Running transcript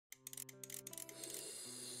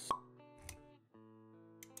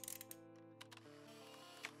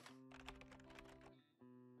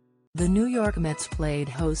The New York Mets played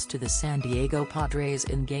host to the San Diego Padres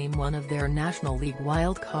in Game 1 of their National League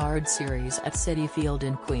Wild Card Series at Citi Field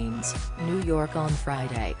in Queens, New York on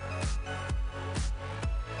Friday.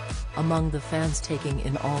 Among the fans taking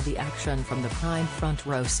in all the action from the prime front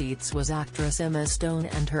row seats was actress Emma Stone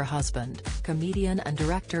and her husband, comedian and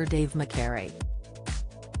director Dave McCary.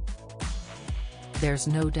 There's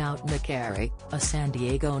no doubt McCary, a San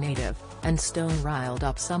Diego native, and Stone riled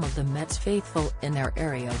up some of the Mets faithful in their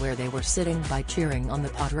area where they were sitting by cheering on the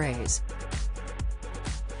Padres.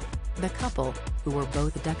 The couple, who were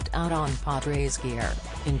both decked out on Padres gear,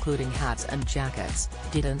 including hats and jackets,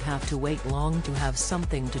 didn't have to wait long to have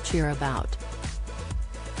something to cheer about.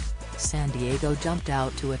 San Diego jumped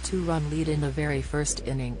out to a 2-run lead in the very first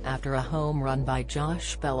inning after a home run by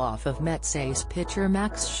Josh Bell off of Mets ace pitcher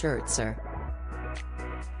Max Scherzer.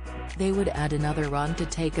 They would add another run to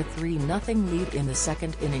take a 3-0 lead in the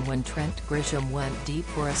second inning when Trent Grisham went deep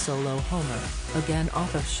for a solo homer, again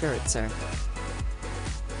off of Scherzer.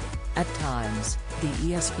 At times, the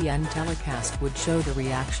ESPN telecast would show the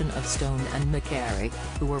reaction of Stone and McCary,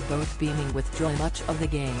 who were both beaming with joy much of the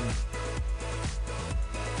game.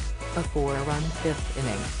 A 4-run fifth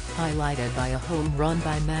inning, highlighted by a home run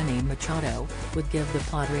by Manny Machado, would give the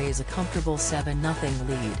Padres a comfortable 7-0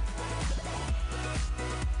 lead.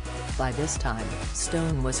 By this time,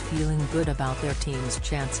 Stone was feeling good about their team's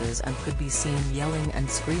chances and could be seen yelling and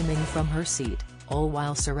screaming from her seat, all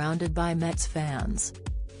while surrounded by Mets fans.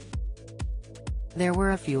 There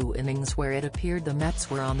were a few innings where it appeared the Mets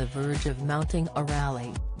were on the verge of mounting a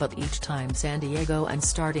rally, but each time San Diego and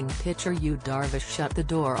starting pitcher Yu Darvish shut the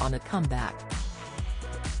door on a comeback.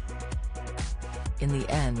 In the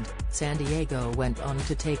end, San Diego went on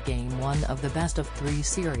to take Game 1 of the best-of-3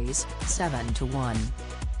 series, 7-1.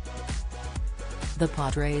 The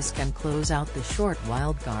Padres can close out the short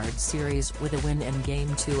wildcard series with a win in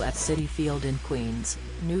Game 2 at Citi Field in Queens,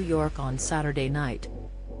 New York on Saturday night.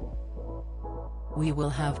 We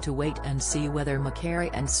will have to wait and see whether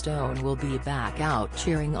McCary and Stone will be back out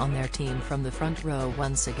cheering on their team from the front row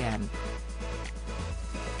once again.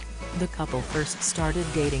 The couple first started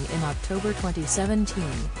dating in October 2017,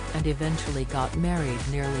 and eventually got married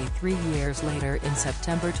nearly 3 years later in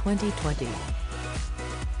September 2020.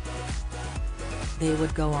 They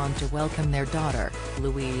would go on to welcome their daughter,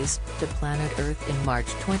 Louise, to planet Earth in March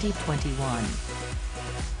 2021.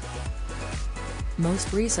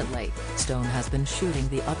 Most recently, Stone has been shooting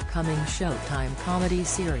the upcoming Showtime comedy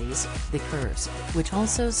series, The Curse, which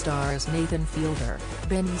also stars Nathan Fielder,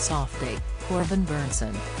 Benny Safdie, Corbin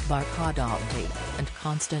Burnson, Barkha Dogdi, and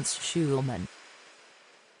Constance Schulman.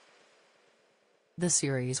 The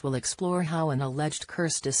series will explore how an alleged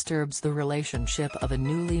curse disturbs the relationship of a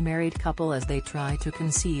newly married couple as they try to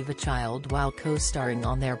conceive a child while co-starring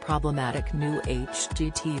on their problematic new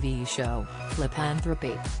HGTV show,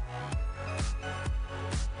 Flippanthropy.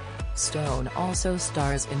 Stone also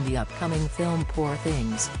stars in the upcoming film Poor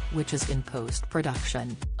Things, which is in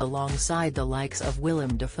post-production, alongside the likes of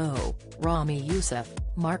Willem Dafoe, Rami Youssef,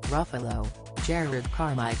 Mark Ruffalo, Jared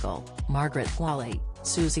Carmichael, Margaret Qualley,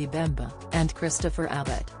 Susie Bemba, and Christopher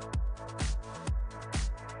Abbott.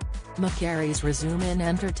 McCary's resume in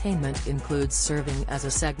entertainment includes serving as a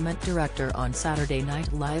segment director on Saturday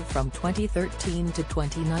Night Live from 2013 to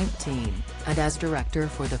 2019, and as director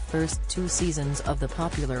for the first 2 seasons of the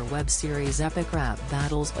popular web series Epic Rap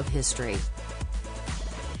Battles of History.